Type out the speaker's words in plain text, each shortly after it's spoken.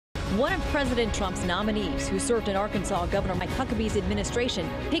One of President Trump's nominees, who served in Arkansas Governor Mike Huckabee's administration,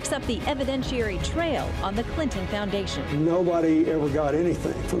 picks up the evidentiary trail on the Clinton Foundation. Nobody ever got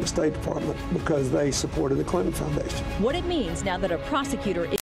anything from the State Department because they supported the Clinton Foundation. What it means now that a prosecutor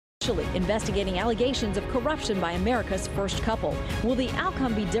is investigating allegations of corruption by America's first couple. Will the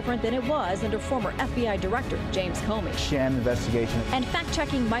outcome be different than it was under former FBI Director James Comey? Sham investigation. And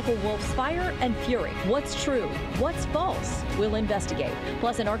fact-checking Michael Wolff's fire and fury. What's true? What's false? We'll investigate.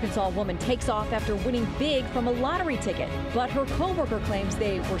 Plus, an Arkansas woman takes off after winning big from a lottery ticket, but her co-worker claims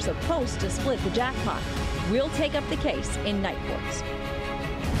they were supposed to split the jackpot. We'll take up the case in Night Courts.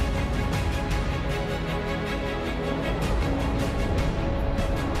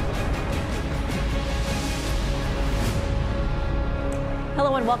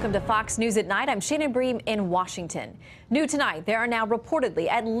 Hello and welcome to Fox News at Night. I'm Shannon Bream in Washington. New tonight, there are now reportedly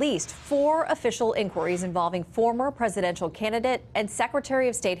at least 4 official inquiries involving former presidential candidate and Secretary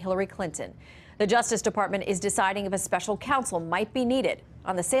of State Hillary Clinton. The Justice Department is deciding if a special counsel might be needed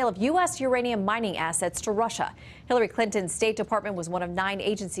on the sale of U.S. uranium mining assets to Russia. Hillary Clinton's State Department was one of 9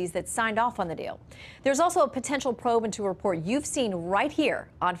 agencies that signed off on the deal. There's also a potential probe into a report you've seen right here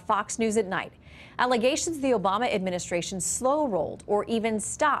on Fox News at Night. Allegations the Obama administration slow-rolled or even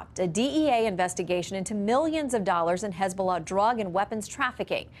stopped a DEA investigation into millions of dollars in Hezbollah drug and weapons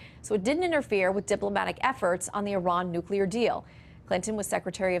trafficking, so it didn't interfere with diplomatic efforts on the Iran nuclear deal. Clinton was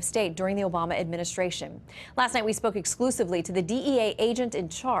Secretary of State during the Obama administration. Last night, we spoke exclusively to the DEA agent in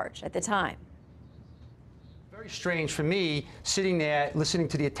charge at the time. Very strange for me, sitting there listening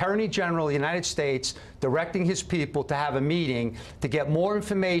to the Attorney General of the United States directing his people to have a meeting to get more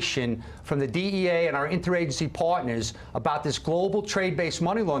information from the DEA and our interagency partners about this global trade-based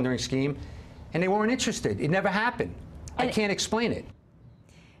money laundering scheme, and they weren't interested. It never happened. I can't explain it.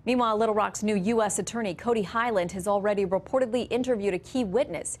 Meanwhile, Little Rock's new U.S. Attorney Cody Highland has already reportedly interviewed a key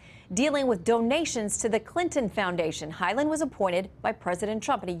witness dealing with donations to the Clinton Foundation. Highland was appointed by President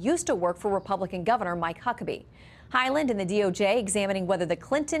Trump, and he used to work for Republican Governor Mike Huckabee. Highland and the DOJ examining whether the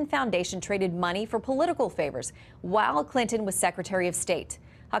Clinton Foundation traded money for political favors while Clinton was Secretary of State.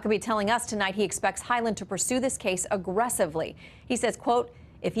 Huckabee telling us tonight he expects Highland to pursue this case aggressively. He says, quote,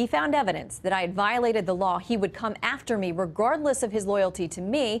 "If he found evidence that I had violated the law, he would come after me regardless of his loyalty to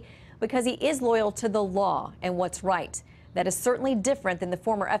me because he is loyal to the law and what's right. That is certainly different than the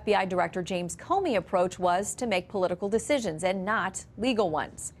former FBI Director James Comey approach was to make political decisions and not legal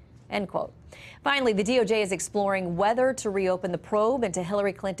ones." End quote. Finally, the DOJ is exploring whether to reopen the probe into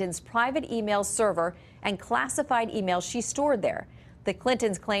Hillary Clinton's private email server and classified emails she stored there. The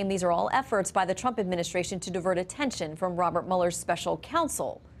Clintons claim these are all efforts by the Trump administration to divert attention from Robert Mueller's special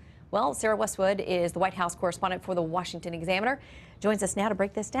counsel. Well, Sarah Westwood is the White House correspondent for the Washington Examiner. Joins us now to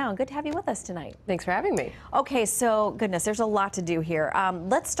break this down. Good to have you with us tonight. Thanks for having me. Okay, so goodness, there's a lot to do here.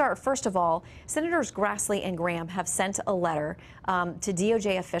 Let's start, first of all, Senators Grassley and Graham have sent a letter to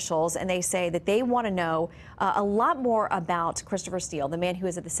DOJ officials, and they say that they want to know a lot more about Christopher Steele, the man who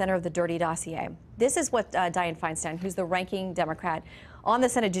is at the center of the dirty dossier. This is what Dianne Feinstein, who's the ranking Democrat on the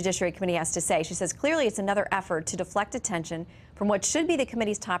Senate Judiciary Committee, has to say. She says, clearly it's another effort to deflect attention from what should be the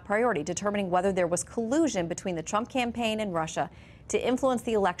committee's top priority, determining whether there was collusion between the Trump campaign and Russia to influence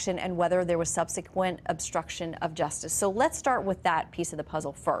the election and whether there was subsequent obstruction of justice. So let's start with that piece of the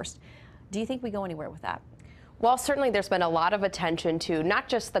puzzle first. Do you think we go anywhere with that? Well, certainly there's been a lot of attention to not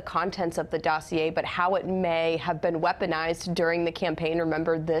just the contents of the dossier, but how it may have been weaponized during the campaign.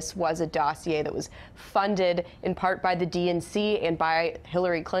 Remember, this was a dossier that was funded in part by the DNC and by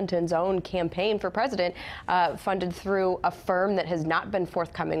Hillary Clinton's own campaign for president, funded through a firm that has not been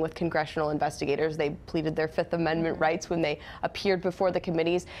forthcoming with congressional investigators. They pleaded their Fifth Amendment rights when they appeared before the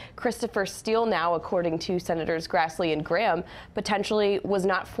committees. Christopher Steele now, according to Senators Grassley and Graham, potentially was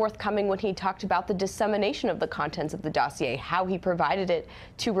not forthcoming when he talked about the dissemination of the contents of the dossier, how he provided it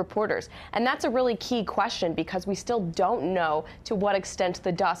to reporters. And that's a really key question because we still don't know to what extent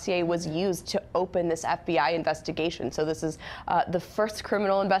the dossier was used to open this FBI investigation. So this is the first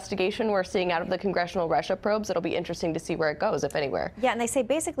criminal investigation we're seeing out of the congressional Russia probes. It'll be interesting to see where it goes, if anywhere. Yeah, and they say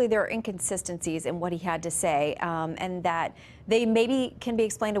basically there are inconsistencies in what he had to say, and that they maybe can be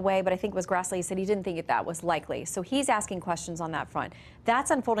explained away, but I think it was Grassley said he didn't think that was likely. So he's asking questions on that front.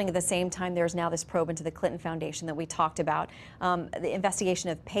 That's unfolding at the same time there's now this probe into the Clinton Foundation that we talked about, the investigation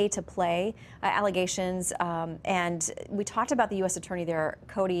of pay-to-play allegations, and we talked about the U.S. Attorney there,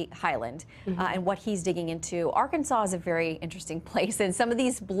 Cody Highland, and what he's digging into. Arkansas is a very interesting place, and some of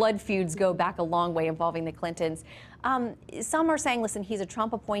these blood feuds go back a long way involving the Clintons. Some are saying, listen, he's a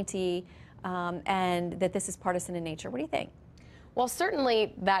Trump appointee, and that this is partisan in nature. What do you think? Well,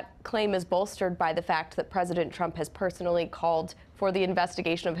 certainly that claim is bolstered by the fact that President Trump has personally called for the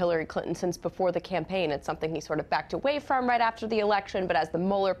investigation of Hillary Clinton since before the campaign. It's something he sort of backed away from right after the election, but as the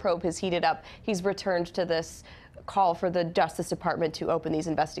Mueller probe has heated up, he's returned to this call for the Justice Department to open these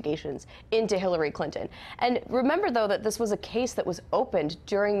investigations into Hillary Clinton. And remember, though, that this was a case that was opened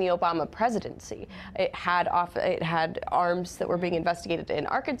during the Obama presidency. It had arms that were being investigated in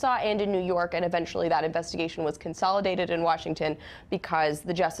Arkansas and in New York, and eventually that investigation was consolidated in Washington because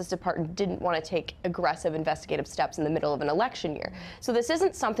the Justice Department didn't want to take aggressive investigative steps in the middle of an election year. So this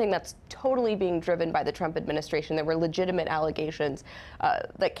isn't something that's totally being driven by the Trump administration. There were legitimate allegations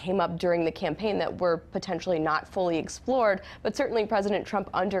that came up during the campaign that were potentially not fully explored, but certainly President Trump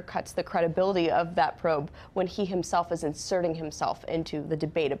undercuts the credibility of that probe when he himself is inserting himself into the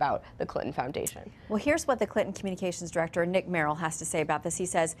debate about the Clinton Foundation. Well, here's what the Clinton Communications Director, Nick Merrill, has to say about this. He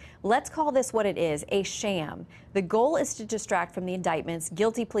says, let's call this what it is, a sham. The goal is to distract from the indictments,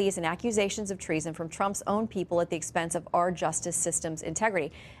 guilty pleas, and accusations of treason from Trump's own people at the expense of our justice system's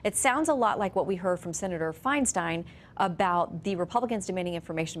integrity. It sounds a lot like what we heard from Senator Feinstein about the Republicans demanding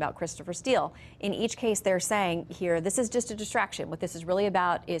information about Christopher Steele. In each case, they're saying here, this is just a distraction. What this is really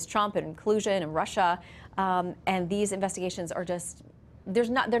about is Trump and inclusion and Russia, and these investigations are just, they're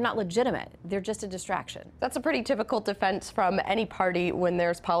not legitimate. They're just a distraction. That's a pretty typical defense from any party when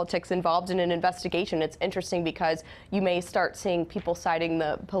there's politics involved in an investigation. It's interesting because you may start seeing people citing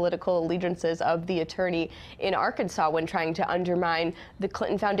the political allegiances of the attorney in Arkansas when trying to undermine the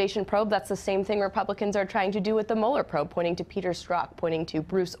Clinton Foundation probe. That's the same thing Republicans are trying to do with the Mueller probe, pointing to Peter Strzok, pointing to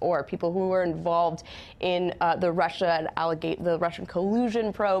Bruce Ohr, people who were involved in the Russian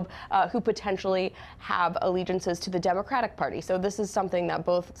collusion probe, who potentially have allegiances to the Democratic Party. So this is something that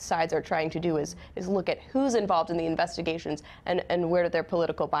both sides are trying to do is look at who's involved in the investigations and where their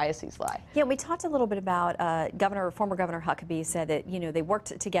political biases lie. Yeah, we talked a little bit about former Governor Huckabee said that, you know, they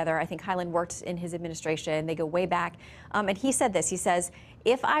worked together. I think Hyland worked in his administration. They go way back. And he said this. He says,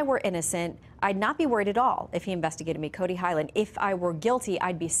 if I were innocent, I'd not be worried at all if he investigated me, Cody Hyland. If I were guilty,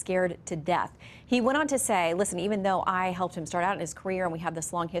 I'd be scared to death. He went on to say, listen, even though I helped him start out in his career and we have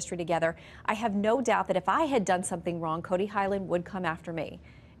this long history together, I have no doubt that if I had done something wrong, Cody Hyland would come after me.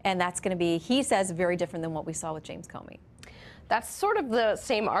 And that's going to be, he says, very different than what we saw with James Comey. That's sort of the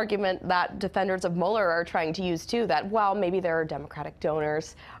same argument that defenders of Mueller are trying to use, too, that, well, maybe there are Democratic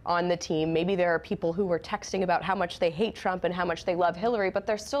donors on the team. Maybe there are people who were texting about how much they hate Trump and how much they love Hillary, but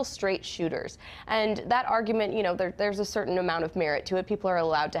they're still straight shooters. And that argument, you know, there's a certain amount of merit to it. People are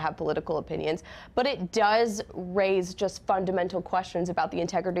allowed to have political opinions, but it does raise just fundamental questions about the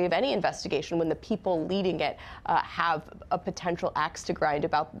integrity of any investigation when the people leading it have a potential axe to grind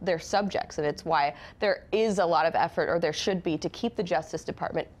about their subjects. And it's why there is a lot of effort, or there should be, to keep the Justice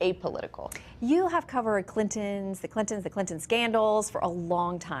Department apolitical. You have covered the Clinton scandals for a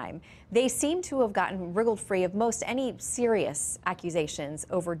long time. They seem to have gotten wriggled free of most any serious accusations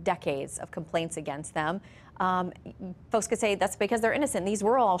over decades of complaints against them. Folks could say that's because they're innocent. These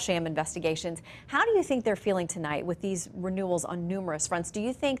were all sham investigations. How do you think they're feeling tonight with these renewals on numerous fronts? Do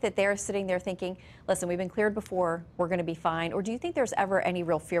you think that they're sitting there thinking, listen, we've been cleared before, we're going to be fine? Or do you think there's ever any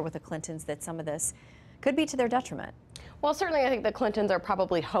real fear with the Clintons that some of this could be to their detriment? Well, certainly I think the Clintons are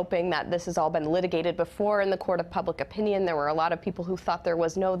probably hoping that this has all been litigated before in the court of public opinion. There were a lot of people who thought there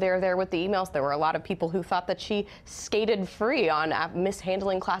was no there with the emails. There were a lot of people who thought that she skated free on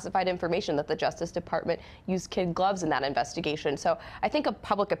mishandling classified information, that the Justice Department used kid gloves in that investigation. So I think a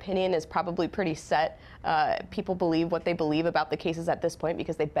public opinion is probably pretty set. People believe what they believe about the cases at this point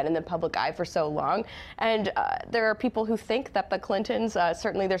because they've been in the public eye for so long. And there are people who think that the Clintons,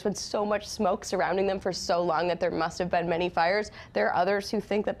 certainly there's been so much smoke surrounding them for so long that there must have been many fires. There are others who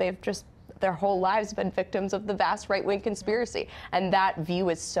think that they've just their whole lives been victims of the vast right-wing conspiracy. And that view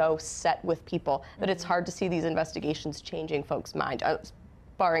is so set with people that it's hard to see these investigations changing folks' mind,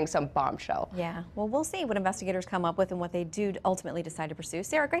 barring some bombshell. Yeah, well, we'll see what investigators come up with and what they do ultimately decide to pursue.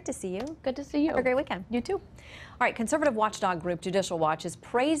 Sarah, great to see you. Good to see you. Have a great weekend. You too. All right, conservative watchdog group Judicial Watch is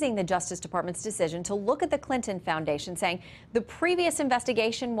praising the Justice Department's decision to look at the Clinton Foundation, saying the previous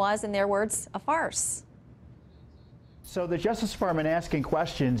investigation was, in their words, a farce. So the Justice Department asking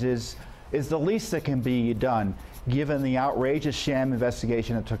questions is the least that can be done, given the outrageous sham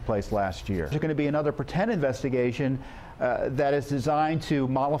investigation that took place last year. There's going to be another pretend investigation that is designed to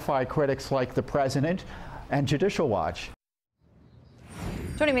mollify critics like the President and Judicial Watch.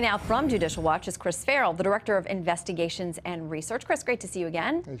 Joining me now from Judicial Watch is Chris Farrell, the Director of Investigations and Research. Chris, great to see you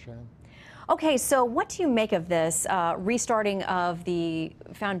again. Hey, Shannon. Okay, so what do you make of this restarting of the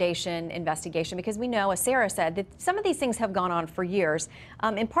foundation investigation? Because we know, as Sarah said, that some of these things have gone on for years.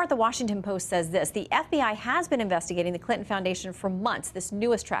 In part, the Washington Post says this: the FBI has been investigating the Clinton Foundation for months. This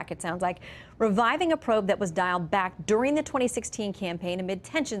newest track, it sounds like, reviving a probe that was dialed back during the 2016 campaign amid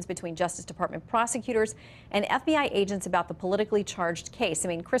tensions between Justice Department prosecutors and FBI agents about the politically charged case. I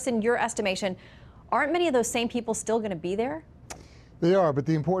mean, Chris, in your estimation, aren't many of those same people still going to be there? They are, but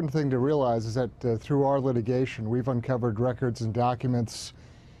the important thing to realize is that through our litigation, we've uncovered records and documents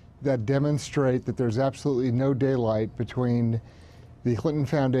that demonstrate that there's absolutely no daylight between the Clinton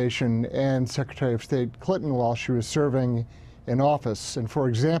Foundation and Secretary of State Clinton while she was serving in office. And for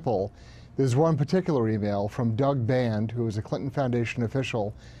example, there's one particular email from Doug Band, who was a Clinton Foundation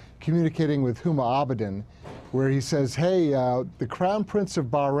official, communicating with Huma Abedin, where he says, hey, the Crown Prince of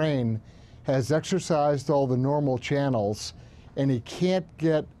Bahrain has exercised all the normal channels and he can't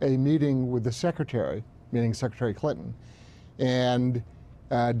get a meeting with the secretary, meaning Secretary Clinton. And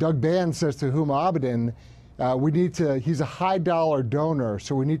Doug Band says to Huma Abedin, he's a high dollar donor,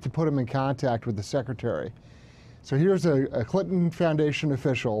 so we need to put him in contact with the secretary. So here's a Clinton Foundation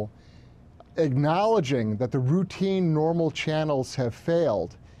official acknowledging that the routine normal channels have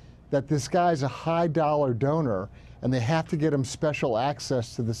failed, that this guy's a high dollar donor, and they have to get him special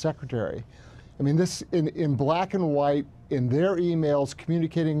access to the secretary. I mean, this in black and white, in their emails,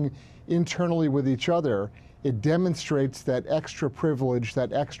 communicating internally with each other, it demonstrates that extra privilege,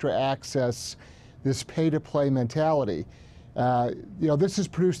 that extra access, this pay-to-play mentality. This is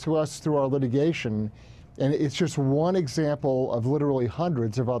produced to us through our litigation, and it's just one example of literally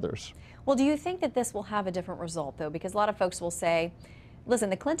hundreds of others. Well, do you think that this will have a different result, though? Because a lot of folks will say, listen,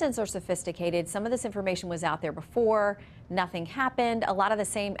 the Clintons are sophisticated. Some of this information was out there before. Nothing happened. A lot of the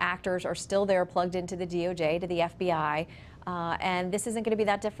same actors are still there, plugged into the DOJ, to the FBI. And this isn't going to be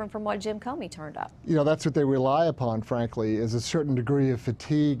that different from what Jim Comey turned up. You know, that's what they rely upon, frankly, is a certain degree of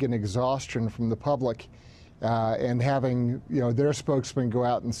fatigue and exhaustion from the public, and having, their spokesman go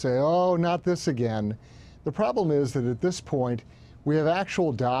out and say, oh, not this again. The problem is that at this point, we have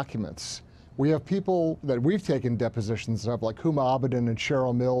actual documents. We have people that we've taken depositions of, like Huma Abedin and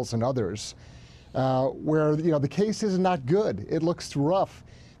Cheryl Mills and others, where the case is not good. It looks rough.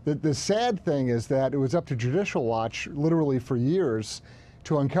 The sad thing is that it was up to Judicial Watch literally for years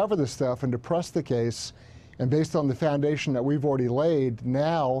to uncover this stuff and to press the case. And based on the foundation that we've already laid,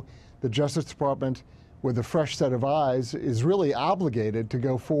 now the Justice Department, with a fresh set of eyes, is really obligated to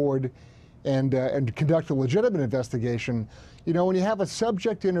go forward and conduct a legitimate investigation. When you have a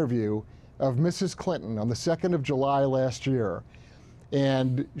subject interview of Mrs. Clinton on the 2nd of July last year,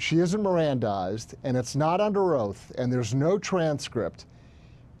 and she isn't Mirandized, and it's not under oath, and there's no transcript,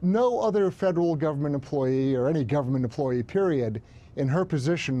 no other federal government employee or any government employee, period, in her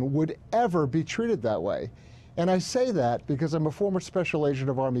position would ever be treated that way. And I say that because I'm a former special agent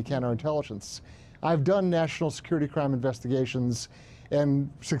of Army counterintelligence. I've done national security crime investigations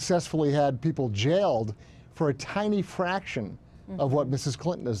and successfully had people jailed for a tiny fraction of what Mrs.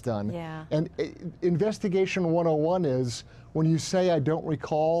 Clinton has done. Yeah. And Investigation 101 is when you say I don't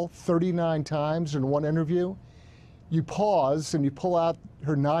recall 39 times in one interview, you pause and you pull out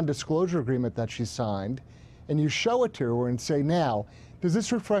her non-disclosure agreement that she signed and you show it to her and say, now, does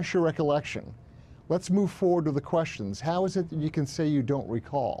this refresh your recollection? Let's move forward to the questions. How is it that you can say you don't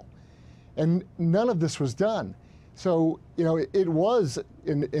recall? And none of this was done. So, it was,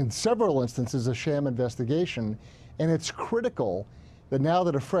 in several instances, a sham investigation. And it's critical that now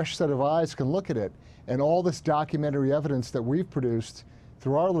that a fresh set of eyes can look at it, and all this documentary evidence that we've produced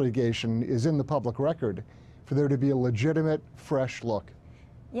through our litigation is in the public record, for there to be a legitimate, fresh look.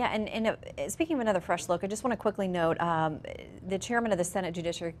 Yeah, and speaking of another fresh look, I just want to quickly note the chairman of the Senate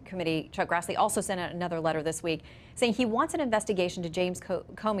Judiciary Committee, Chuck Grassley, also sent out another letter this week saying he wants an investigation to James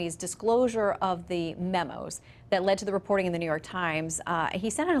Comey's disclosure of the memos that led to the reporting in the New York Times. He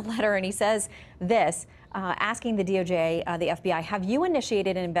sent out a letter and he says this, asking the DOJ, the FBI, have you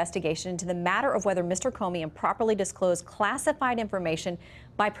initiated an investigation into the matter of whether Mr. Comey improperly disclosed classified information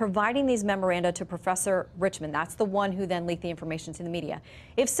by providing these memoranda to Professor Richmond? That's the one who then leaked the information to the media.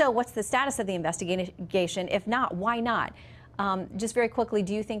 If so, what's the status of the investigation? If not, why not? Just very quickly,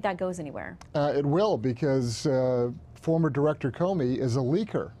 do you think that goes anywhere? It will, because former Director Comey is a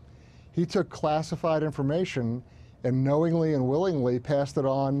leaker. He took classified information and knowingly and willingly passed it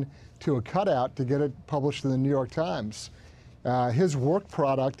on to a cutout to get it published in the New York Times. His work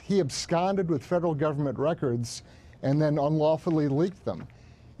product, he absconded with federal government records and then unlawfully leaked them.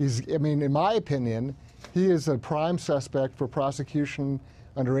 In my opinion, he is a prime suspect for prosecution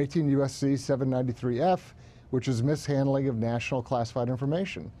under 18 U.S.C. 793F, which is mishandling of national classified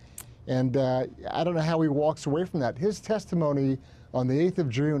information. And I don't know how he walks away from that. His testimony on the 8th of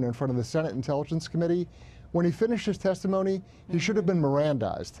June in front of the Senate Intelligence Committee, when he finished his testimony, he should have been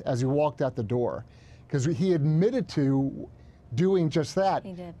Mirandized as he walked out the door, because he admitted to doing just that,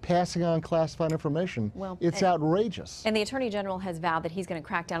 passing on classified information. Well, it's outrageous. And the Attorney General has vowed that he's going to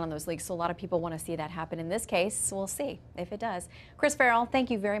crack down on those leaks, so a lot of people want to see that happen in this case. We'll see if it does. Chris Farrell, thank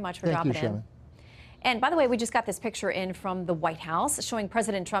you very much for dropping in. Shannon. And by the way, we just got this picture in from the White House showing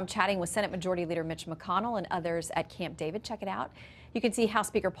President Trump chatting with Senate Majority Leader Mitch McConnell and others at Camp David. Check it out. You can see House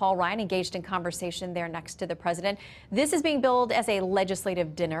Speaker Paul Ryan engaged in conversation there next to the president. This is being billed as a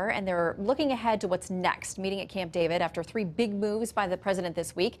legislative dinner, and they're looking ahead to what's next, meeting at Camp David after 3 big moves by the president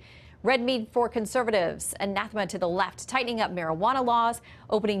this week. Red meat for conservatives, anathema to the left, tightening up marijuana laws,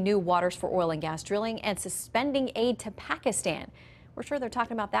 opening new waters for oil and gas drilling, and suspending aid to Pakistan. We're sure they're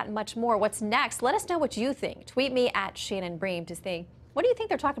talking about that and much more. What's next? Let us know what you think. Tweet me at Shannon Bream to see. What do you think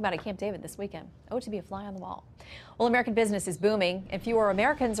they're talking about at Camp David this weekend? Oh, to be a fly on the wall. Well, American business is booming, and fewer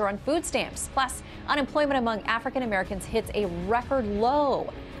Americans are on food stamps. Plus, unemployment among African Americans hits a record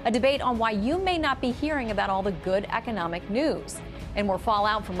low. A debate on why you may not be hearing about all the good economic news. And more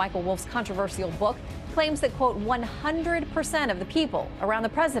fallout from Michael Wolff's controversial book claims that, quote, 100% of the people around the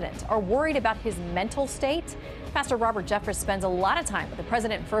president are worried about his mental state. Pastor Robert Jeffress spends a lot of time with the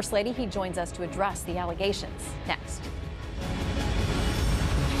president and first lady. He joins us to address the allegations. Next.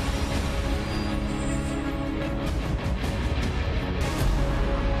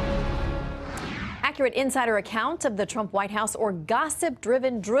 Accurate insider account of the Trump White House or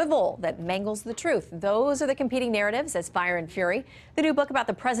gossip-driven drivel that mangles the truth. Those are the competing narratives as Fire and Fury, the new book about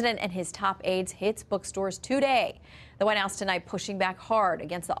the president and his top aides, hits bookstores today. The White House tonight pushing back hard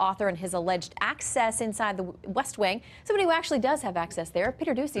against the author and his alleged access inside the West Wing. Somebody who actually does have access there.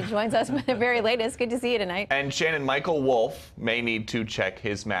 Peter Doocy joins us with the very latest. Good to see you tonight. And Shannon, Michael Wolff may need to check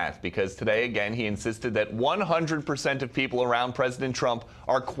his math, because today, again, he insisted that 100% of people around President Trump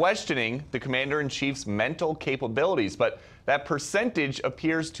are questioning the commander-in-chief's mental capabilities. But that percentage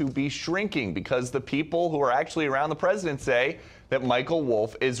appears to be shrinking, because the people who are actually around the president say that Michael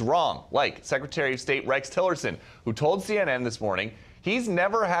Wolff is wrong, like Secretary of State Rex Tillerson, who told CNN this morning he's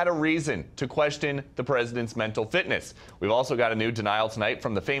never had a reason to question the president's mental fitness. We've also got a new denial tonight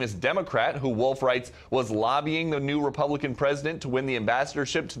from the famous Democrat who Wolff writes was lobbying the new Republican president to win the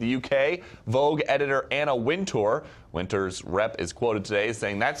ambassadorship to the UK. Vogue editor Anna Wintour, Wintour's rep, is quoted today as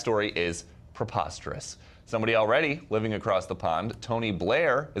saying that story is preposterous. Somebody already living across the pond, Tony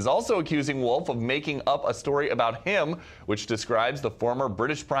Blair, is also accusing Wolff of making up a story about him, which describes the former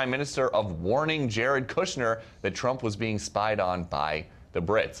British Prime Minister of warning Jared Kushner that Trump was being spied on by the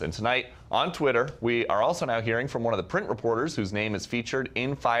Brits. And tonight on Twitter, we are also now hearing from one of the print reporters whose name is featured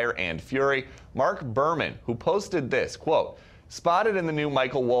in Fire and Fury, Mark Berman, who posted this, quote, spotted in the new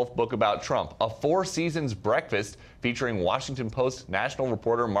Michael Wolff book about Trump, a 4 Seasons breakfast featuring Washington Post national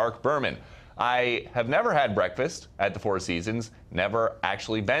reporter Mark Berman. I have never had breakfast at the 4 Seasons, never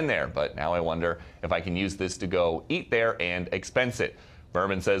actually been there, but now I wonder if I can use this to go eat there and expense it.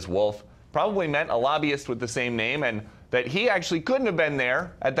 Berman says Wolff probably meant a lobbyist with the same name, and that he actually couldn't have been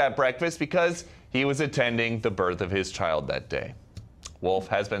there at that breakfast because he was attending the birth of his child that day. Wolff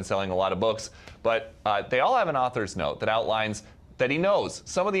has been selling a lot of books, but they all have an author's note that outlines that he knows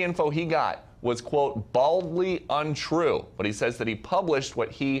some of the info he got was, quote, baldly untrue, but he says that he published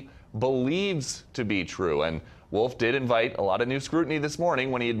what he believes to be true. And Wolff did invite a lot of new scrutiny this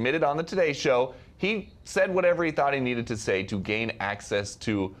morning when he admitted on the Today Show he said whatever he thought he needed to say to gain access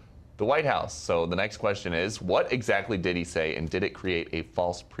to the White House. So the next question is, what exactly did he say, and did it create a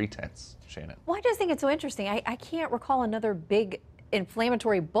false pretense? Shannon. Well, I just think it's so interesting. I can't recall another big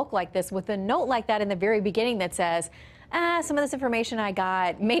inflammatory book like this with a note like that in the very beginning that says, some of this information I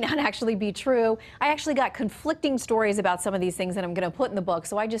got may not actually be true. I actually got conflicting stories about some of these things that I'm going to put in the book,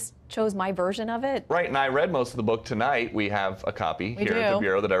 so I just chose my version of it. Right, and I read most of the book tonight. We have a copy here at the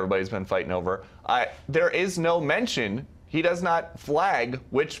Bureau that everybody's been fighting over. There is no mention, he does not flag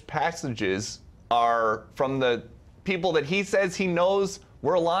which passages are from the people that he says he knows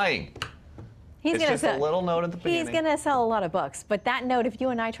were lying. It's just a little note at the beginning. He's going to sell a lot of books, but that note, if you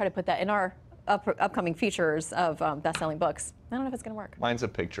and I try to put that in our upcoming features of best-selling books, I don't know if it's going to work. Mine's a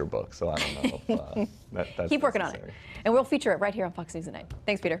picture book, so I don't know if that's Keep working on it. And we'll feature it right here on Fox News at 9.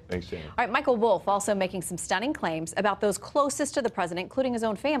 Thanks, Peter. Thanks, Jamie. All right, Michael Wolff also making some stunning claims about those closest to the president, including his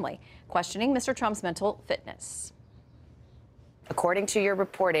own family, questioning Mr. Trump's mental fitness. According to your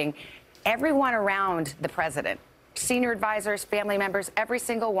reporting, everyone around the president senior advisors, family members, every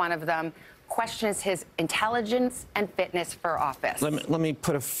single one of them questions his intelligence and fitness for office. Let me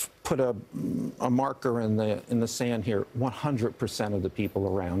put a marker in the sand here. 100% of the people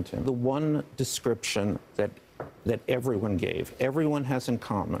around him. The one description that everyone gave, everyone has in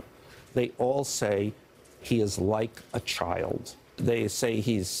common, they all say he is like a child. They say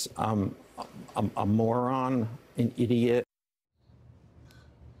he's a moron, an idiot.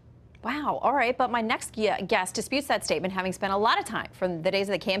 Wow. All right. But my next guest disputes that statement, having spent a lot of time from the days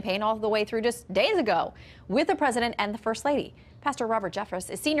of the campaign all the way through just days ago with the president and the first lady. Pastor Robert Jeffress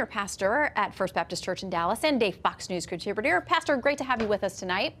is senior pastor at First Baptist Church in Dallas and a Fox News contributor. Pastor, great to have you with us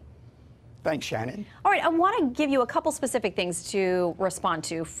tonight. Thanks, Shannon. All right, I want to give you a couple specific things to respond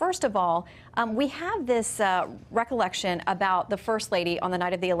to. First of all, we have this recollection about the First Lady on the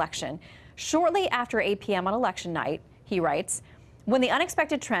night of the election. Shortly after 8 p.m. on election night, he writes, when the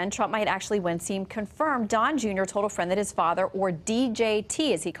unexpected trend, Trump might actually win, seemed confirmed, Don Jr. told a friend that his father, or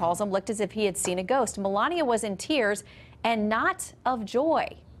DJT as he calls him, looked as if he had seen a ghost. Melania was in tears and not of joy.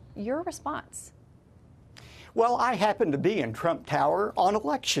 Your response? Well, I happened to be in Trump Tower on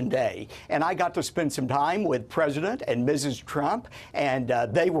Election Day, and I got to spend some time with President and Mrs. Trump, and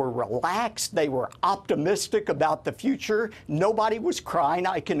they were relaxed. They were optimistic about the future. Nobody was crying,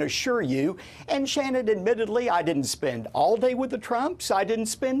 I can assure you. And Shannon, admittedly, I didn't spend all day with the Trumps. I didn't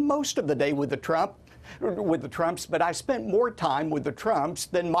spend most of the day with the Trumps, but I spent more time with the Trumps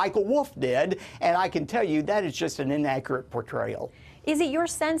than Michael Wolff did, and I can tell you that is just an inaccurate portrayal. Is it your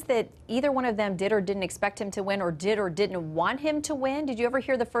sense that either one of them did or didn't expect him to win, or did or didn't want him to win? Did you ever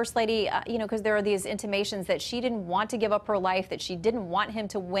hear the First Lady, because there are these intimations that she didn't want to give up her life, that she didn't want him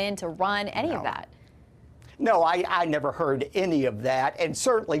to win, to run, any of that? No, I never heard any of that, and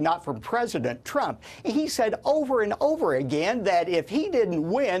certainly not from President Trump. He said over and over again that if he didn't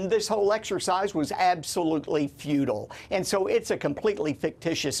win, this whole exercise was absolutely futile. And so it's a completely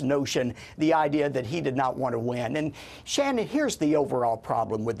fictitious notion, the idea that he did not want to win. And Shannon, here's the overall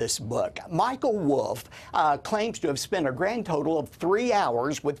problem with this book. Michael Wolff claims to have spent a grand total of 3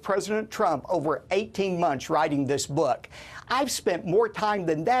 hours with President Trump over 18 months writing this book. I've spent more time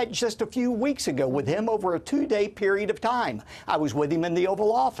than that just a few weeks ago with him over a 2-day period of time. I was with him in the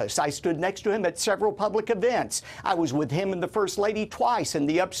Oval Office. I stood next to him at several public events. I was with him and the First Lady twice in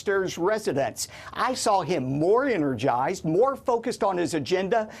the upstairs residence. I saw him more energized, more focused on his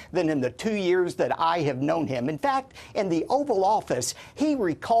agenda than in the 2 years that I have known him. In fact, in the Oval Office, he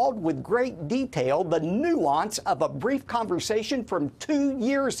recalled with great detail the nuance of a brief conversation from 2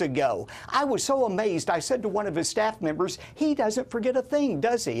 years ago. I was so amazed, I said to one of his staff members, he doesn't forget a thing,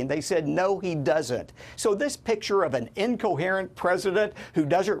 does he? And they said, no, he doesn't. So this picture of an incoherent president who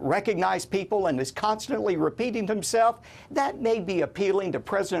doesn't recognize people and is constantly repeating himself, that may be appealing to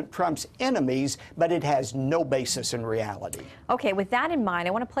President Trump's enemies, but it has no basis in reality. Okay, with that in mind,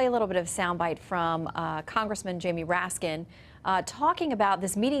 I want to play a little bit of soundbite from Congressman Jamie Raskin talking about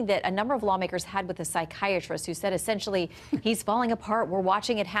this meeting that a number of lawmakers had with a psychiatrist who said essentially he's falling apart. We're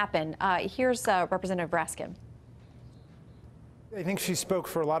watching it happen. Here's Representative Raskin. I think she spoke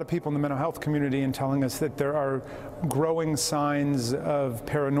for a lot of people in the mental health community in telling us that there are growing signs of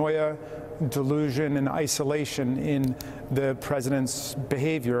paranoia, delusion, and isolation in the president's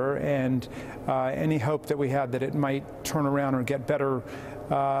behavior, and any hope that we had that it might turn around or get better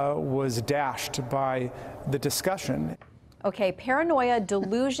was dashed by the discussion. Okay, paranoia,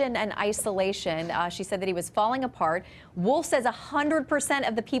 delusion, and isolation. She said that he was falling apart. Wolff says 100%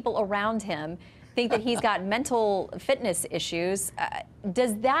 of the people around him think that he's got mental fitness issues.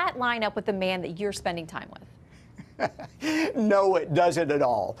 Does that line up with the man that you're spending time with? No, it doesn't at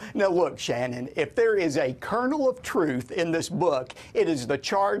all. Now, look, Shannon, if there is a kernel of truth in this book, it is the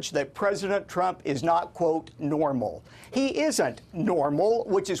charge that President Trump is not, quote, normal. He isn't normal,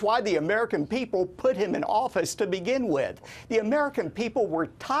 which is why the American people put him in office to begin with. The American people were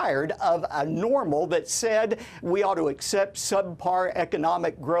tired of a normal that said we ought to accept subpar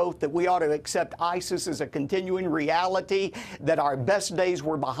economic growth, that we ought to accept ISIS as a continuing reality, that our best days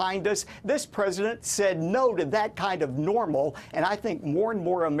were behind us. This president said no to that kind of normal, and I think more and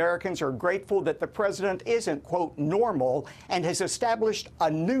more Americans are grateful that the president isn't, quote, normal, and has established a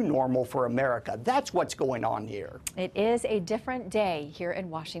new normal for America. That's what's going on here. It is a different day here in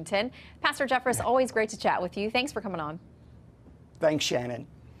Washington. Pastor Jeffress, always great to chat with you. Thanks for coming on. Thanks, Shannon.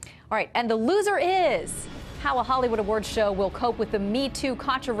 All right, and the loser is how a Hollywood Awards show will cope with the Me Too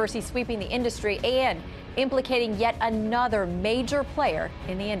controversy sweeping the industry and implicating yet another major player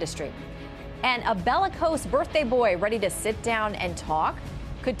in the industry. And a bellicose birthday boy ready to sit down and talk?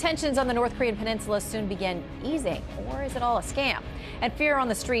 Could tensions on the North Korean peninsula soon begin easing, or is it all a scam? And fear on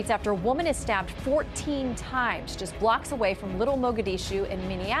the streets after a woman is stabbed 14 times just blocks away from Little Mogadishu in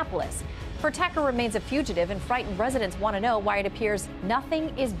Minneapolis. Her attacker remains a fugitive, and frightened residents want to know why it appears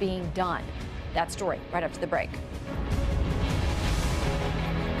nothing is being done. That story right after the break.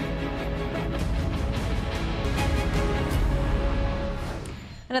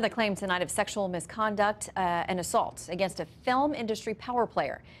 Another claim tonight of sexual misconduct and assault against a film industry power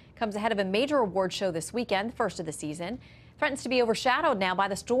player comes ahead of a major award show this weekend, the first of the season. Threatens to be overshadowed now by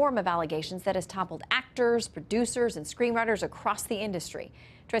the storm of allegations that has toppled actors, producers, and screenwriters across the industry.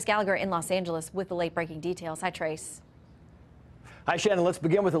 Trace Gallagher in Los Angeles with the late-breaking details. Hi, Trace. Hi, Shannon. Let's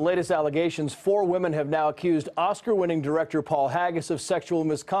begin with the latest allegations. 4 women have now accused Oscar-winning director Paul Haggis of sexual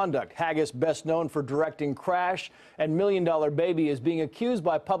misconduct. Haggis, best known for directing Crash and $1 Million Baby, is being accused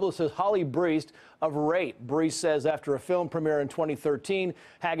by publicist Holly Breest of rape. Breest says after a film premiere in 2013,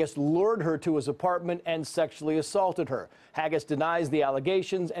 Haggis lured her to his apartment and sexually assaulted her. Haggis denies the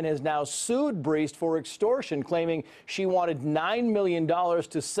allegations and has now sued Breest for extortion, claiming she wanted $9 million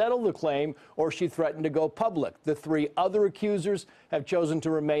to settle the claim or she threatened to go public. The 3 other accusers have chosen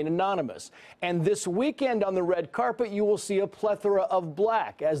to remain anonymous. And this weekend on the red carpet, you will see a plethora of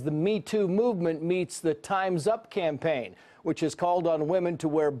black as the Me Too movement meets the Time's Up campaign, which has called on women to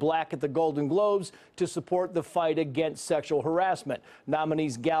wear black at the Golden Globes to support the fight against sexual harassment.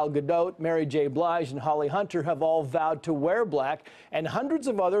 Nominees Gal Gadot, Mary J. Blige, and Holly Hunter have all vowed to wear black, and hundreds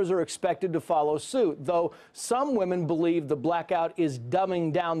of others are expected to follow suit, though some women believe the blackout is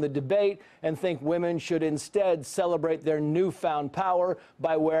dumbing down the debate and think women should instead celebrate their newfound power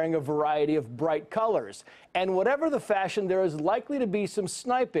by wearing a variety of bright colors. And whatever the fashion, there is likely to be some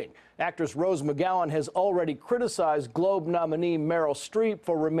sniping. Actress Rose McGowan has already criticized Globe nominee Meryl Streep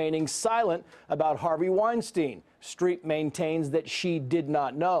for remaining silent about Harvey Weinstein. Streep maintains that she did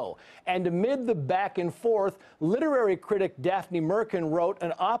not know. And amid the back and forth, literary critic Daphne Merkin wrote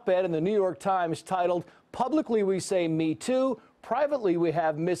an op-ed in the New York Times titled, "Publicly We Say Me Too, Privately We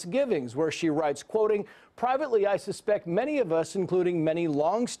Have Misgivings," where she writes, quoting, "Privately, I suspect many of us, including many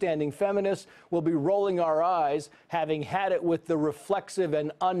long-standing feminists, will be rolling our eyes, having had it with the reflexive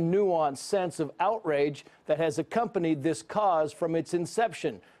and unnuanced sense of outrage that has accompanied this cause from its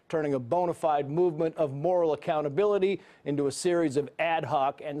inception, turning a bona fide movement of moral accountability into a series of ad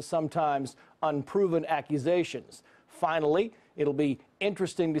hoc and sometimes unproven accusations. Finally, it'll be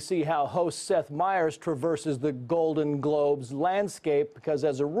interesting to see how host Seth Meyers traverses the Golden Globes landscape, because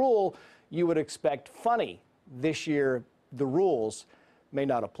as a rule, you would expect funny. This year, the rules may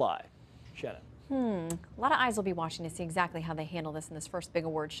not apply." Shannon. A lot of eyes will be watching to see exactly how they handle this in this first big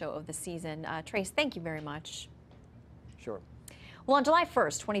award show of the season. Trace, thank you very much. Sure. Well, on July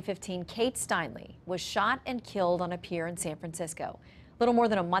 1st, 2015, Kate Steinle was shot and killed on a pier in San Francisco. Little more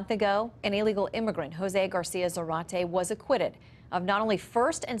than a month ago, an illegal immigrant, Jose Garcia Zarate, was acquitted of not only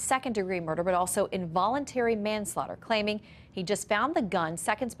first and second degree murder, but also involuntary manslaughter, claiming he just found the gun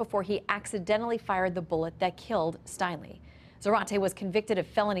seconds before he accidentally fired the bullet that killed Steinle. Zarate was convicted of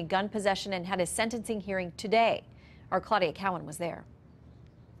felony gun possession and had his sentencing hearing today. Our Claudia Cowan was there.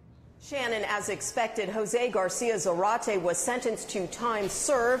 Shannon, as expected, Jose Garcia Zarate was sentenced to time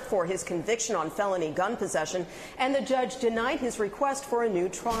served for his conviction on felony gun possession, and the judge denied his request for a new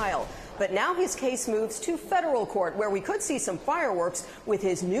trial. But now his case moves to federal court, where we could see some fireworks with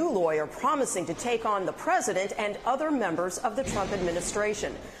his new lawyer promising to take on the president and other members of the Trump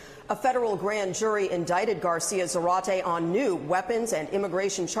administration. A federal grand jury indicted Garcia Zarate on new weapons and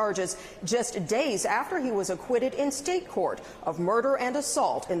immigration charges just days after he was acquitted in state court of murder and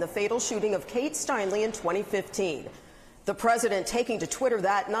assault in the fatal shooting of Kate Steinle in 2015. The president taking to Twitter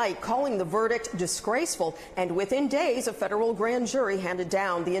that night, calling the verdict disgraceful, and within days, a federal grand jury handed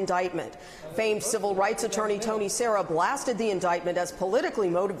down the indictment. Famed civil rights attorney Tony Serra blasted the indictment as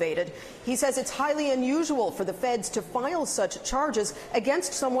politically motivated. He says it's highly unusual for the feds to file such charges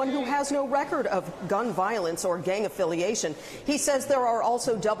against someone who has no record of gun violence or gang affiliation. He says there are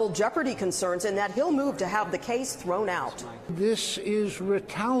also double jeopardy concerns and that he'll move to have the case thrown out. This is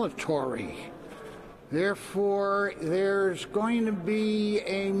retaliatory. Therefore, there's going to be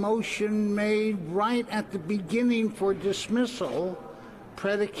a motion made right at the beginning for dismissal,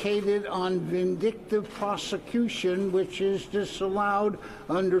 predicated on vindictive prosecution, which is disallowed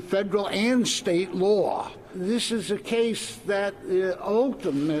under federal and state law. This is a case that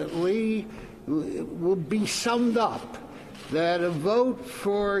ultimately will be summed up that a vote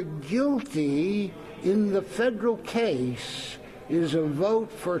for guilty in the federal case is a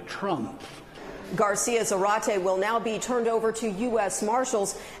vote for Trump. Garcia Zarate will now be turned over to U.S.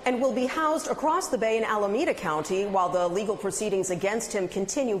 Marshals and will be housed across the bay in Alameda County while the legal proceedings against him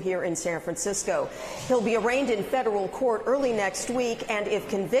continue here in San Francisco. He'll be arraigned in federal court early next week and, if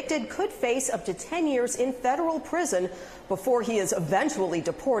convicted, could face up to 10 years in federal prison before he is eventually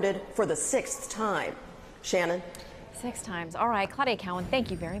deported for the 6th time. Shannon? 6 times. All right, Claudia Cowan, thank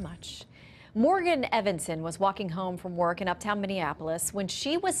you very much. Morgan Evanson was walking home from work in uptown Minneapolis when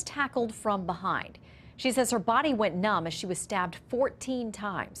she was tackled from behind. She says her body went numb as she was stabbed 14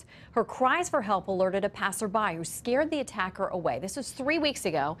 times. Her cries for help alerted a passerby who scared the attacker away. This was 3 weeks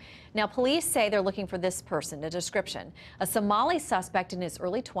ago. Now, police say they're looking for this person, a description. A Somali suspect in his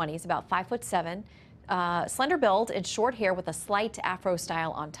early 20s, about 5'7", slender build and short hair with a slight afro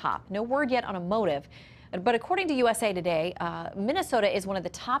style on top. No word yet on a motive. But according to USA Today, Minnesota is one of the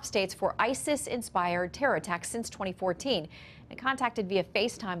top states for ISIS-inspired terror attacks since 2014. And contacted via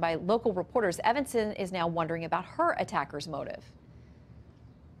FaceTime by local reporters, Evanson is now wondering about her attacker's motive.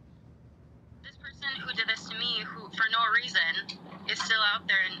 This person who did this to me, who for no reason, is still out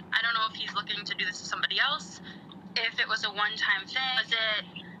there, and I don't know if he's looking to do this to somebody else, if it was a one-time thing. Was it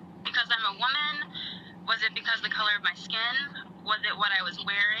because I'm a woman? Was it because of the color of my skin? Was it what I was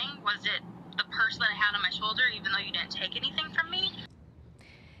wearing? Was it the purse that I had on my shoulder, even though you didn't take anything from me?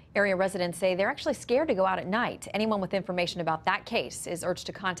 Area residents say they're actually scared to go out at night. Anyone with information about that case is urged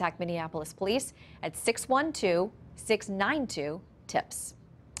to contact Minneapolis police at 612-692-TIPS.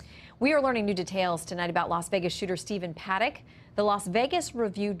 We are learning new details tonight about Las Vegas shooter Stephen Paddock. The Las Vegas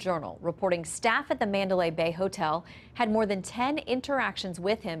Review-Journal reporting staff at the Mandalay Bay Hotel had more than 10 interactions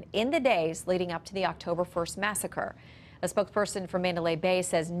with him in the days leading up to the October 1st massacre. A spokesperson for Mandalay Bay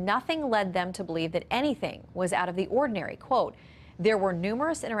says nothing led them to believe that anything was out of the ordinary. Quote, there were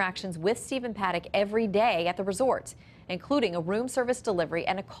numerous interactions with Stephen Paddock every day at the resort, including a room service delivery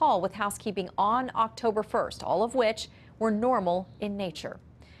and a call with housekeeping on October 1st, all of which were normal in nature.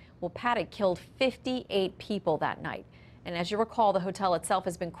 Well, Paddock killed 58 people that night. And as you recall, the hotel itself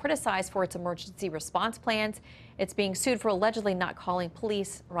has been criticized for its emergency response plans. It's being sued for allegedly not calling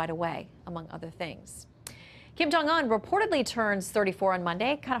police right away, among other things. Kim Jong-un reportedly turns 34 on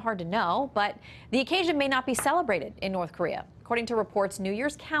Monday. Kind of hard to know, but the occasion may not be celebrated in North Korea. According to reports, New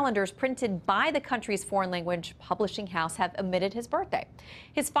Year's calendars printed by the country's foreign language publishing house have omitted his birthday.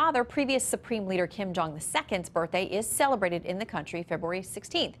 His father, previous Supreme Leader Kim Jong-il's birthday is celebrated in the country February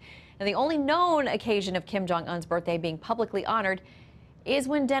 16th. Now, the only known occasion of Kim Jong-un's birthday being publicly honored is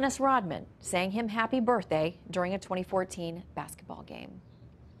when Dennis Rodman sang him happy birthday during a 2014 basketball game.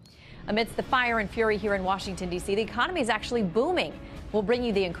 Amidst the fire and fury here in Washington, D.C., the economy is actually booming. We'll bring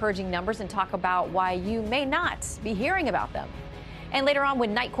you the encouraging numbers and talk about why you may not be hearing about them. And later on,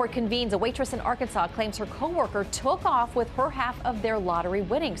 when night court convenes, a waitress in Arkansas claims her coworker took off with her half of their lottery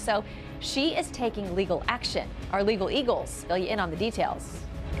winnings. So she is taking legal action. Our legal eagles fill you in on the details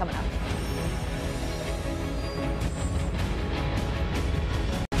coming up.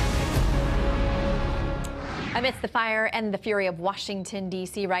 Amidst the fire and the fury of Washington,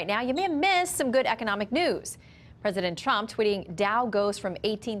 D.C. right now, you may have missed some good economic news. President Trump tweeting Dow goes from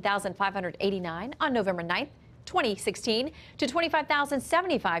 18,589 on November 9th, 2016 to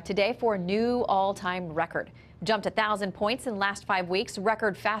 25,075 today for a new all-time record. Jumped 1,000 points in the last 5 weeks,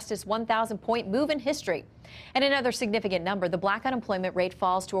 record fastest 1,000-point move in history. And another significant number, the black unemployment rate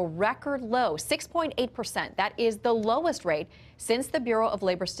falls to a record low, 6.8%. That is the lowest rate since the Bureau of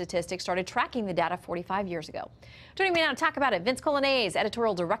Labor Statistics started tracking the data 45 years ago. Joining me now to talk about it, Vince Colanese,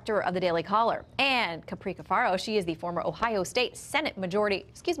 editorial director of the Daily Caller, and Capri Cafaro. She is the former Ohio State Senate minority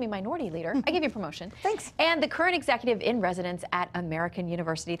leader. I give you promotion. Thanks. And the current executive in residence at American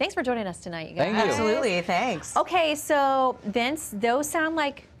University. Thanks for joining us tonight, you guys. Thank you. Absolutely, thanks. Okay, so Vince, those sound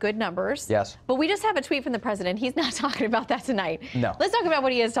like good numbers. Yes. But we just have a tweet from the president. He's not talking about that tonight. No. Let's talk about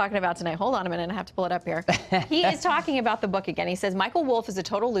what he is talking about tonight. Hold on a minute. I have to pull it up here. He is talking about the book again. He says Michael Wolff is a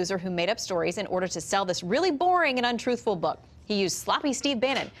total loser who made up stories in order to sell this really boring and untruthful book. He used Sloppy Steve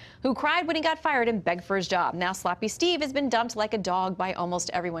Bannon, who cried when he got fired and begged for his job. Now Sloppy Steve has been dumped like a dog by almost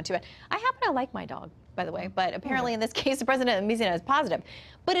everyone to it. I happen to like my dog, by the way, but apparently in this case, the president is positive.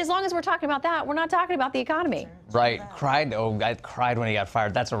 But as long as we're talking about that, we're not talking about the economy. Right. Cried. Oh, I cried when he got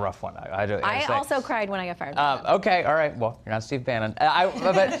fired. That's a rough one. I also cried when I got fired. Okay. All right. Well, you're not Steve Bannon.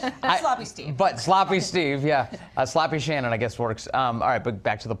 Sloppy Steve. But Sloppy Steve, yeah. Sloppy Shannon, I guess, works. All right. But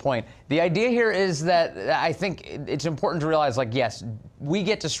back to the point. The idea here is that I think it's important to realize, like, yes, we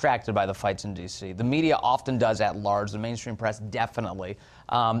get distracted by the fights in D.C. The media often does at large. The mainstream press definitely.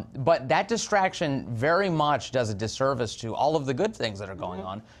 But that distraction very much does a disservice to all of the good things that are going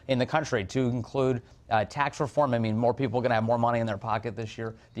on in the country, to include Tax reform, I mean, more people are going to have more money in their pocket this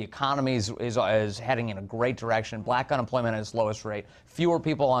year. The economy is heading in a great direction. Black unemployment at its lowest rate. Fewer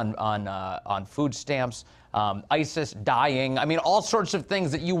people on food stamps. ISIS dying. I mean, all sorts of things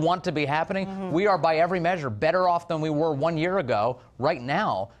that you want to be happening. We are, by every measure, better off than we were 1 year ago right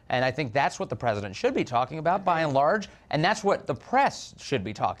now. And I think that's what the president should be talking about, by and large. And that's what the press should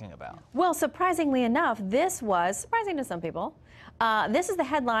be talking about. Well, surprisingly enough, this was surprising to some people. This is the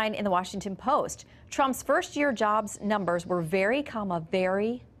headline in the Washington Post. Trump's first-year jobs numbers were very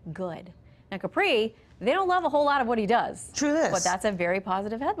good. Now, Capri, they don't love a whole lot of what he does. True this. But that's a very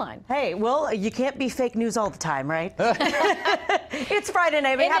positive headline. Hey, well, you can't be fake news all the time, right? It's Friday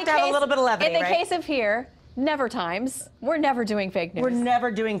night. We have to have a little bit of levity, In the case of here, never times. We're never doing fake news. We're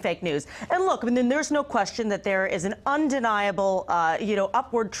never doing fake news. And look, I mean, there's no question that there is an undeniable,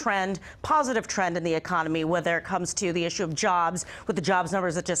 upward trend, positive trend in the economy, whether it comes to the issue of jobs, with the jobs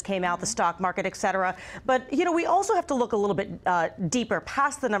numbers that just came out, the stock market, et cetera. But, we also have to look a little bit deeper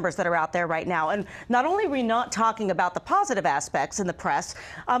past the numbers that are out there right now. And not only are we not talking about the positive aspects in the press,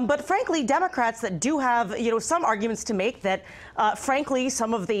 but frankly, Democrats that do have, some arguments to make that, frankly,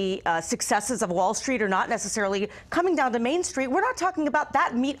 some of the successes of Wall Street are not necessarily coming down to Main Street. We're not talking about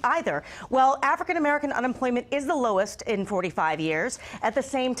that meat either. Well, African-American unemployment is the lowest in 45 years. At the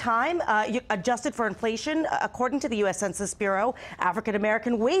same time, adjusted for inflation, according to the U.S. Census Bureau,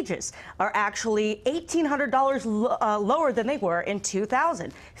 African-American wages are actually $1,800 lower than they were in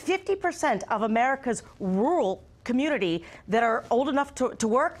 2000. 50% of America's rural community that are old enough to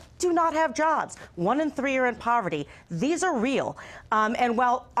work do not have jobs. 1 in 3 are in poverty. These are real. And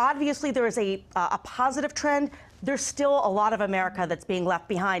while obviously there is a positive trend, there's still a lot of America that's being left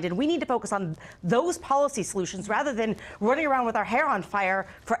behind. And we need to focus on those policy solutions rather than running around with our hair on fire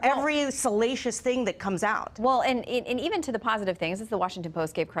for every salacious thing that comes out. Well, and even to the positive things, as the Washington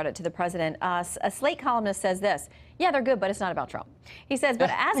Post gave credit to the president, a Slate columnist says this: yeah, they're good, but it's not about Trump. He says,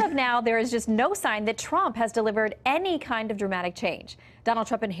 but as of now, there is just no sign that Trump has delivered any kind of dramatic change. Donald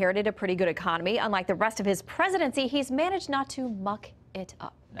Trump inherited a pretty good economy. Unlike the rest of his presidency, he's managed not to muck it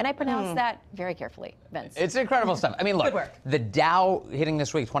up. And I pronounced that very carefully, Vince. It's incredible stuff. I mean, look, the Dow hitting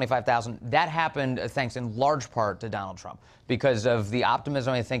this week 25,000, that happened thanks in large part to Donald Trump because of the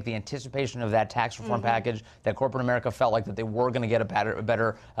optimism, I think, the anticipation of that tax reform package, that corporate America felt like that they were going to get a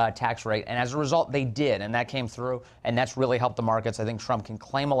better tax rate. And as a result, they did. And that came through. And that's really helped the markets. I think Trump can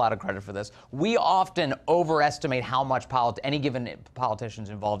claim a lot of credit for this. We often overestimate how much any given politician's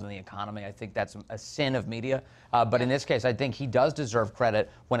involved in the economy. I think that's a sin of media. But in this case, I think he does deserve credit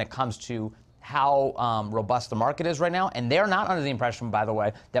when it comes to how robust the market is right now. And they're not under the impression, by the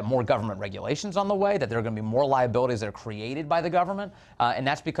way, that more government regulations on the way, that there are going to be more liabilities that are created by the government. And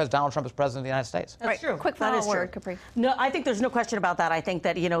that's because Donald Trump is president of the United States. That's true. Quick final word, Capri. No, I think there's no question about that. I think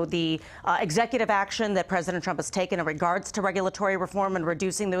that, the executive action that President Trump has taken in regards to regulatory reform and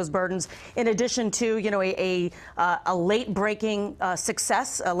reducing those burdens, in addition to, a late-breaking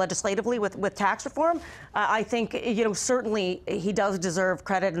success legislatively with tax reform, I think, certainly he does deserve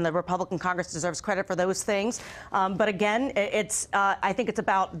credit, and the Republican Congress deserves credit for those things. But again, I think it's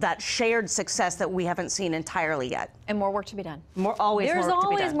about that shared success that we haven't seen entirely yet. And more work to be done. There's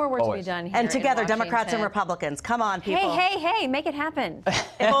always more work to be done here. And together, in Democrats and Republicans. Come on, people. Hey, make it happen.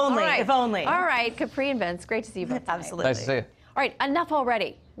 If only, if only. All right, Capri and Vince, great to see you both tonight. Absolutely. Nice to see you. All right, enough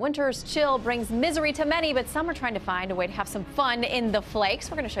already. Winter's chill brings misery to many, but some are trying to find a way to have some fun in the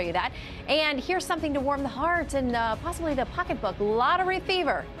flakes. We're going to show you that. And here's something to warm the heart and possibly the pocketbook. Lottery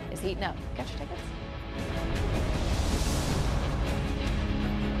fever is heating up. Got your tickets?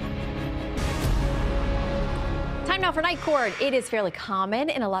 Time now for Night Court. It is fairly common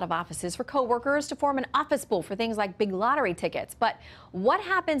in a lot of offices for coworkers to form an office pool for things like big lottery tickets. But what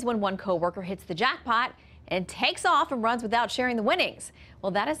happens when one coworker hits the jackpot and takes off and runs without sharing the winnings?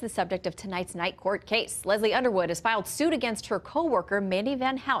 Well, that is the subject of tonight's Night Court case. Leslie Underwood has filed suit against her coworker, Mandy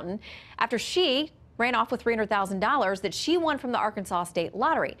Van Houten, after she ran off with $300,000 that she won from the Arkansas State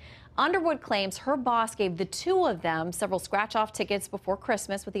Lottery. Underwood claims her boss gave the two of them several scratch-off tickets before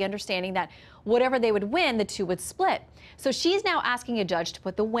Christmas with the understanding that whatever they would win, the two would split. So she's now asking a judge to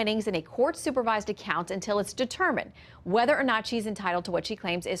put the winnings in a court-supervised account until it's determined whether or not she's entitled to what she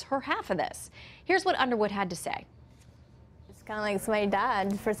claims is her half of this. Here's what Underwood had to say. It's kind of like somebody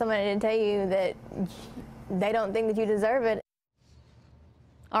died for somebody to tell you that they don't think that you deserve it.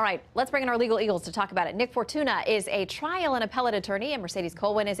 All right, let's bring in our legal eagles to talk about it. Nick Fortuna is a trial and appellate attorney, and Mercedes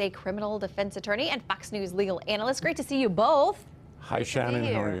Colwin is a criminal defense attorney and Fox News legal analyst. Great to see you both. Hi, Shannon.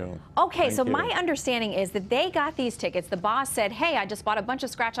 How are you? Okay, Thank so you. my understanding is that they got these tickets. The boss said, hey, I just bought a bunch of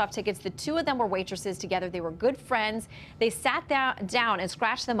scratch-off tickets. The two of them were waitresses together. They were good friends. They sat down and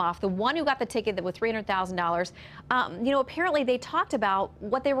scratched them off. The one who got the ticket that was $300,000, apparently they talked about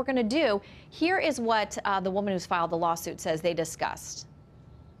what they were going to do. Here is what the woman who's filed the lawsuit says they discussed.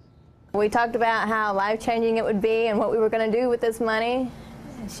 We talked about how life-changing it would be and what we were going to do with this money.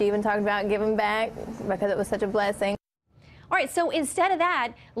 She even talked about giving back because it was such a blessing. All right, so instead of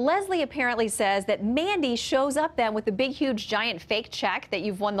that, Leslie apparently says that Mandy shows up then with the big, huge, giant fake check that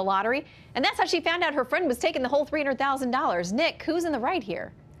you've won the lottery, and that's how she found out her friend was taking the whole $300,000. Nick, who's in the right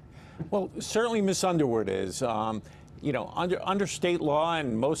here? Well, certainly Miss Underwood is. Under state law,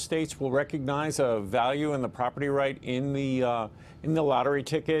 and most states will recognize a value in the property right in the lottery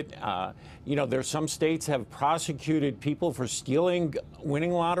ticket. There's some states have prosecuted people for stealing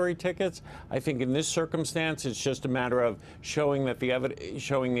winning lottery tickets. I think in this circumstance, it's just a matter of showing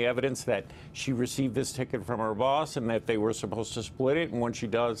the evidence that she received this ticket from her boss and that they were supposed to split it. And when she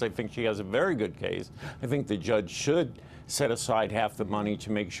does, I think she has a very good case. I think the judge should set aside half the money to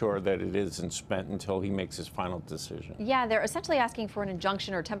make sure that it isn't spent until he makes his final decision. Yeah, they're essentially asking for an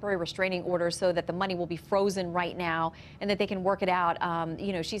injunction or temporary restraining order so that the money will be frozen right now and that they can work it out.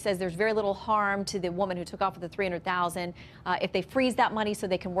 She says there's very little harm to the woman who took off with the $300,000 if they freeze that money so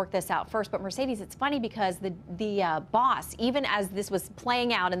they can work this out first. But Mercedes, it's funny because the boss, even as this was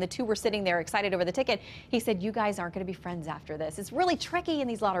playing out and the two were sitting there excited over the ticket, he said, you guys aren't going to be friends after this. It's really tricky in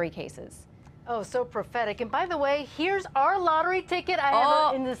these lottery cases. Oh, so prophetic. And by the way, here's our lottery ticket. I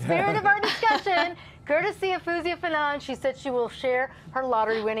have in the spirit of our discussion, courtesy of Fuzia Fanan. She said she will share her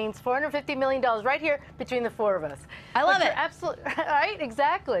lottery winnings, $450 million right here between the four of us. I love it. Absolutely right,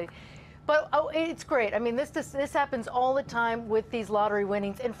 exactly. But it's great. I mean, this happens all the time with these lottery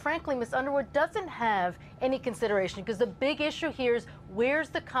winnings. And frankly, Miss Underwood doesn't have any consideration because the big issue here is where's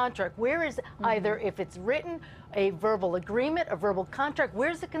the contract? Where is either, if it's written, a verbal agreement, a verbal contract,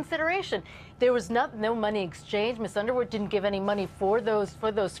 where's the consideration? There was no money exchange. Miss Underwood didn't give any money for those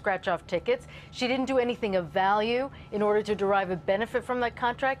scratch-off tickets. She didn't do anything of value in order to derive a benefit from that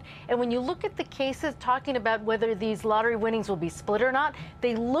contract. And when you look at the cases talking about whether these lottery winnings will be split or not,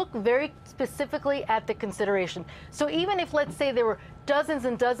 they look very specifically at the consideration. So even if, let's say, there were dozens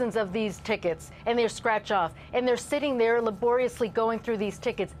and dozens of these tickets and they're scratch off and they're sitting there laboriously going through these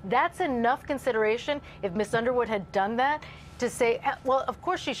tickets, that's enough consideration if Miss Underwood had done that to say, well, of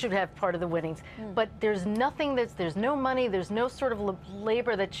course she should have part of the winnings, but there's nothing there's no money, there's no sort of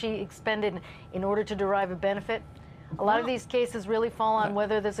labor that she expended in order to derive a benefit. A lot of these cases really fall on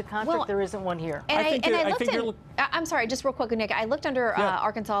whether there's a contract. There isn't one here. I'm sorry, just real quick, Nick. I looked under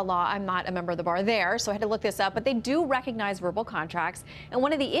Arkansas law. I'm not a member of the bar there, so I had to look this up. But they do recognize verbal contracts. And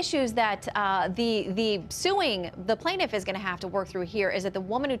one of the issues that the plaintiff is going to have to work through here is that the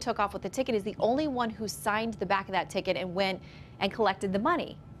woman who took off with the ticket is the only one who signed the back of that ticket and went and collected the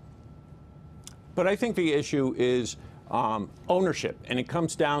money. But I think the issue is ownership, and it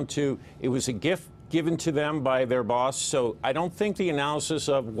comes down to it was a gift given to them by their boss. So I don't think the analysis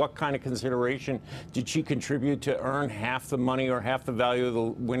of what kind of consideration did she contribute to earn half the money or half the value of the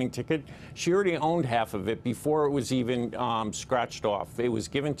winning ticket. She already owned half of it before it was even scratched off. It was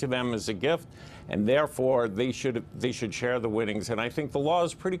given to them as a gift, and therefore they should share the winnings. And I think the law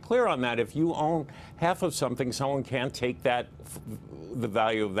is pretty clear on that. If you own half of something, someone can't take the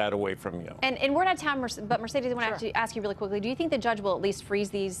value of that away from you. And we're out of time, but Mercedes, I want to ask you really quickly, do you think the judge will at least freeze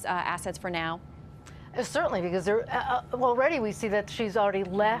these assets for now? Certainly, because already we see that she's already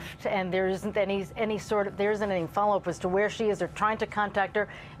left, and there isn't any follow-up as to where she is. They're trying to contact her,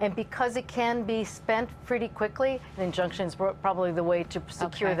 and because it can be spent pretty quickly, an injunction is probably the way to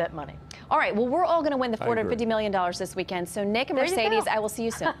secure that money. All right. Well, we're all going to win the $450 million this weekend. So, Nick and Mercedes, I will see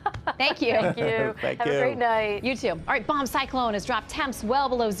you soon. Thank you. Thank you. Have a great night. You too. All right. Bomb cyclone has dropped temps well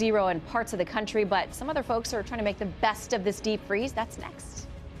below zero in parts of the country, but some other folks are trying to make the best of this deep freeze. That's next.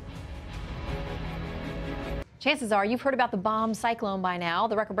 Chances are you've heard about the bomb cyclone by now.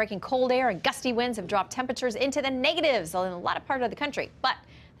 The record-breaking cold air and gusty winds have dropped temperatures into the negatives in a lot of parts of the country. But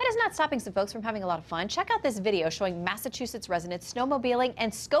that is not stopping some folks from having a lot of fun. Check out this video showing Massachusetts residents snowmobiling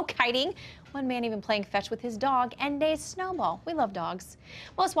and snow-kiting. One man even playing fetch with his dog and a snowball. We love dogs.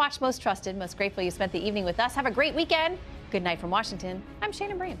 Most watched, most trusted, most grateful you spent the evening with us. Have a great weekend. Good night from Washington. I'm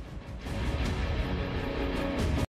Shannon Bream.